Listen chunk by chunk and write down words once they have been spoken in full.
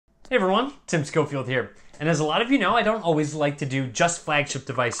Hey everyone, Tim Schofield here. And as a lot of you know, I don't always like to do just flagship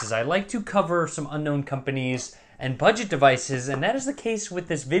devices. I like to cover some unknown companies and budget devices, and that is the case with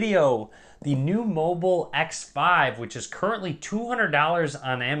this video. The Nuu Mobile X5, which is currently $200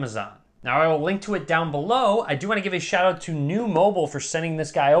 on Amazon. Now I will link to it down below. I do want to give a shout out to Nuu Mobile for sending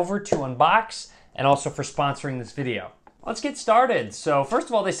this guy over to unbox and also for sponsoring this video. Let's get started. So first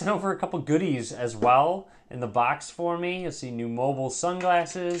of all, they sent over a couple goodies as well in the box for me. You'll see Nuu Mobile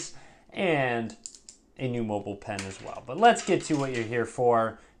sunglasses and a Nuu Mobile pen as well. But let's get to what you're here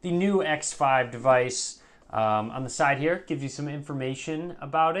for. The Nuu X5 device on the side here gives you some information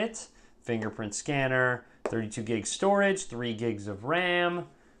about it. Fingerprint scanner, 32 gig storage, 3 gigs of RAM,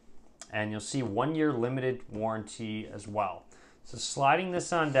 and you'll see 1 year limited warranty as well. So sliding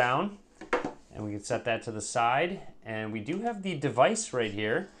this on down, and we can set that to the side. And we do have the device right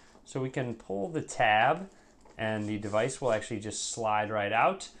here. So we can pull the tab and the device will actually just slide right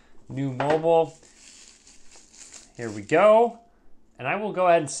out. Nuu Mobile, here we go. And I will go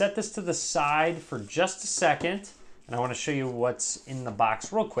ahead and set this to the side for just a second. And I want to show you what's in the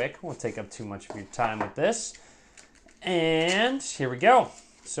box real quick. Won't take up too much of your time with this. And here we go.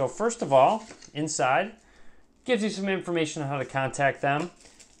 So first of all, inside, gives you some information on how to contact them.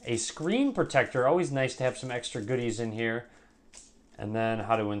 A screen protector, always nice to have some extra goodies in here. And then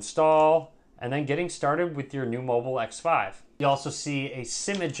how to install, and then getting started with your Nuu Mobile X5. You also see a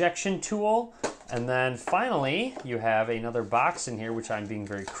SIM ejection tool, and then finally you have another box in here, which I'm being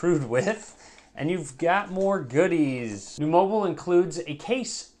very crude with, and you've got more goodies. Nuu Mobile includes a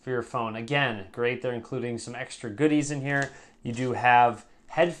case for your phone. Again, great, they're including some extra goodies in here. You do have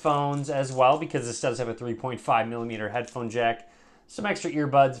headphones as well, because this does have a 3.5 millimeter headphone jack. Some extra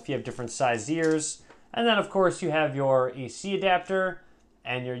earbuds if you have different sized ears. And then of course you have your AC adapter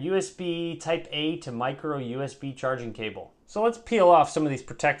and your USB Type A to micro USB charging cable. So let's peel off some of these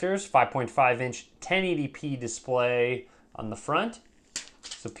protectors. 5.5 inch 1080p display on the front.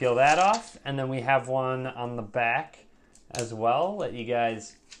 So peel that off. And then we have one on the back as well. Let you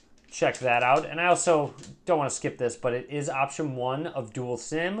guys check that out. And I also don't want to skip this, but it is option 1 of dual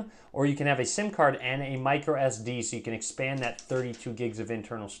SIM, or you can have a SIM card and a micro SD, so you can expand that 32 gigs of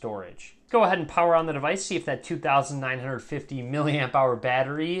internal storage. Go ahead and power on the device, see if that 2,950 milliamp hour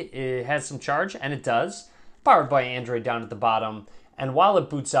battery has some charge, and it does. Powered by Android down at the bottom. And while it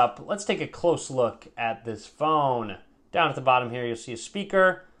boots up, let's take a close look at this phone. Down at the bottom here, you'll see a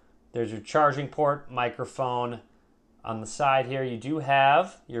speaker. There's your charging port, microphone. On the side here, you do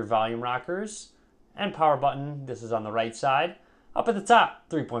have your volume rockers and power button. This is on the right side. Up at the top,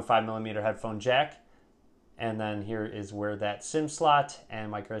 3.5 millimeter headphone jack. And then here is where that SIM slot and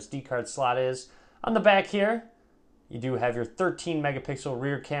micro SD card slot is. On the back here, you do have your 13 megapixel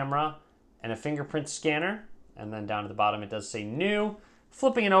rear camera and a fingerprint scanner. And then down at the bottom, it does say new.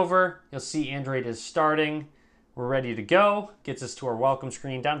 Flipping it over, you'll see Android is starting. We're ready to go. Gets us to our welcome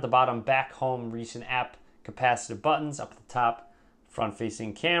screen. Down at the bottom, back, home, recent app, capacitive buttons. Up at the top,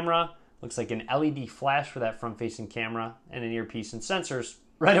 front-facing camera. Looks like an LED flash for that front-facing camera and an earpiece and sensors.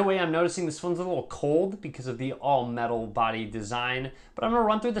 Right away, I'm noticing this one's a little cold because of the all-metal body design, but I'm gonna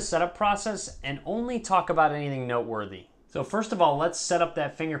run through the setup process and only talk about anything noteworthy. So first of all, let's set up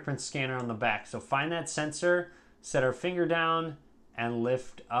that fingerprint scanner on the back. So find that sensor, set our finger down, and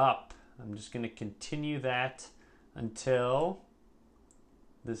lift up. I'm just gonna continue that until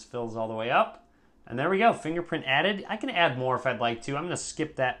this fills all the way up. And there we go, fingerprint added. I can add more if I'd like to. I'm gonna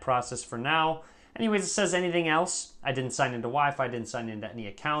skip that process for now. Anyways, it says anything else. I didn't sign into Wi-Fi, I didn't sign into any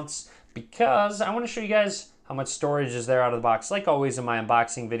accounts because I wanna show you guys how much storage is there out of the box, like always in my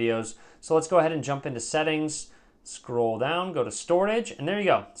unboxing videos. So let's go ahead and jump into settings, scroll down, go to storage, and there you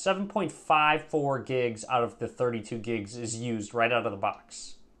go. 7.54 gigs out of the 32 gigs is used right out of the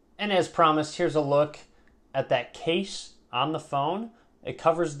box. And as promised, here's a look at that case on the phone. It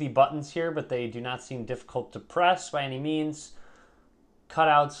covers the buttons here, but they do not seem difficult to press by any means.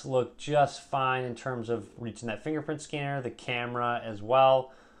 Cutouts look just fine in terms of reaching that fingerprint scanner, the camera as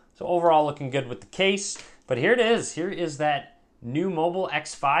well. So overall looking good with the case. But here it is. Here is that Nuu Mobile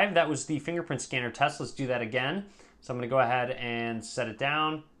X5. That was the fingerprint scanner test. Let's do that again. So I'm going to go ahead and set it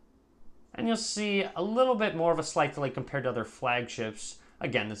down. And you'll see a little bit more of a slight delay compared to other flagships.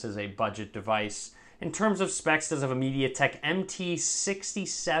 Again, this is a budget device. In terms of specs, it does have a MediaTek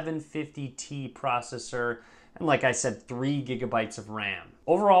MT6750T processor, and like I said, 3 gigabytes of RAM.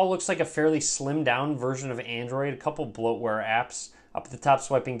 Overall, looks like a fairly slimmed down version of Android, a couple bloatware apps. Up at the top,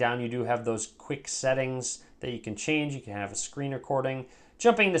 swiping down, you do have those quick settings that you can change. You can have a screen recording.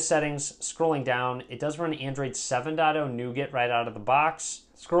 Jumping into settings, scrolling down, it does run Android 7.0 Nougat right out of the box.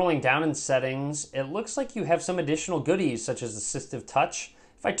 Scrolling down in settings, it looks like you have some additional goodies such as assistive touch,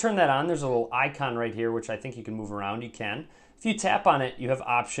 If I turn that on, there's a little icon right here, which I think you can move around. You can. If you tap on it, you have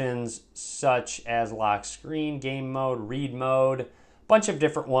options such as lock screen, game mode, read mode, a bunch of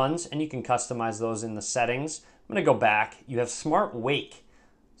different ones, and you can customize those in the settings. I'm going to go back. You have smart wake.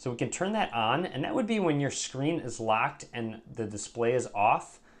 So we can turn that on, and that would be when your screen is locked and the display is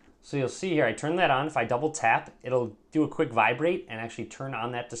off. So you'll see here, I turn that on. If I double tap, it'll do a quick vibrate and actually turn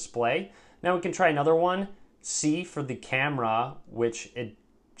on that display. Now we can try another one. C for the camera, which it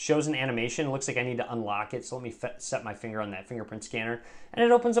shows an animation. It looks like I need to unlock it. So let me set my finger on that fingerprint scanner, and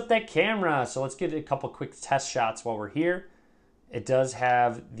it opens up that camera. So let's get a couple quick test shots while we're here. It does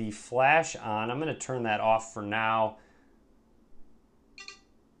have the flash on. I'm going to turn that off for now.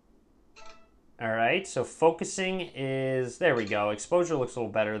 All right, so focusing is, there we go. Exposure looks a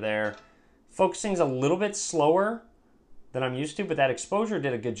little better there. Focusing's a little bit slower than I'm used to, but that exposure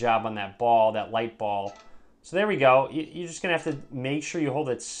did a good job on that ball, that light ball. So there we go. You're just gonna have to make sure you hold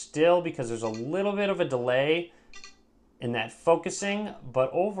it still because there's a little bit of a delay in that focusing, but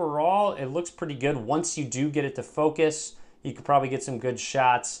overall it looks pretty good. Once you do get it to focus, you could probably get some good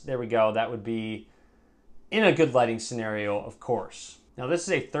shots. There we go. That would be in a good lighting scenario, of course. Now this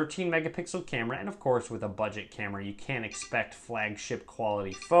is a 13 megapixel camera, and of course with a budget camera you can't expect flagship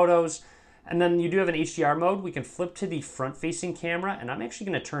quality photos. And then you do have an HDR mode. We can flip to the front facing camera, and I'm actually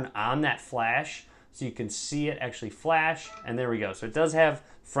going to turn on that flash so you can see it actually flash, and there we go. So it does have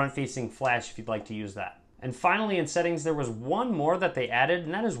front facing flash if you'd like to use that. And finally in settings there was one more that they added,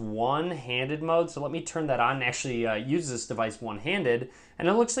 and that is one-handed mode. So let me turn that on and actually use this device one-handed, and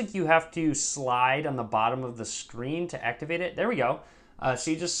it looks like you have to slide on the bottom of the screen to activate it. There we go.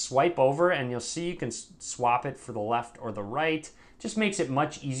 So you just swipe over and you'll see you can swap it for the left or the right. Just makes it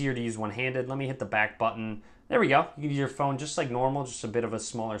much easier to use one-handed. Let me hit the back button. There we go. You can use your phone just like normal, just a bit of a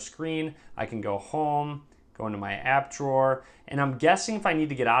smaller screen. I can go home, go into my app drawer, and I'm guessing if I need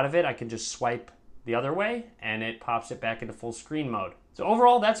to get out of it, I can just swipe the other way and it pops it back into full screen mode. So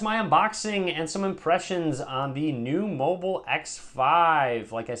overall, that's my unboxing and some impressions on the Nuu Mobile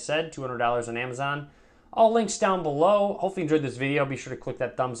X5. Like I said, $200 on Amazon. All links down below. Hopefully you enjoyed this video. Be sure to click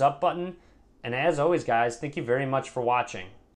that thumbs up button. And as always, guys, thank you very much for watching.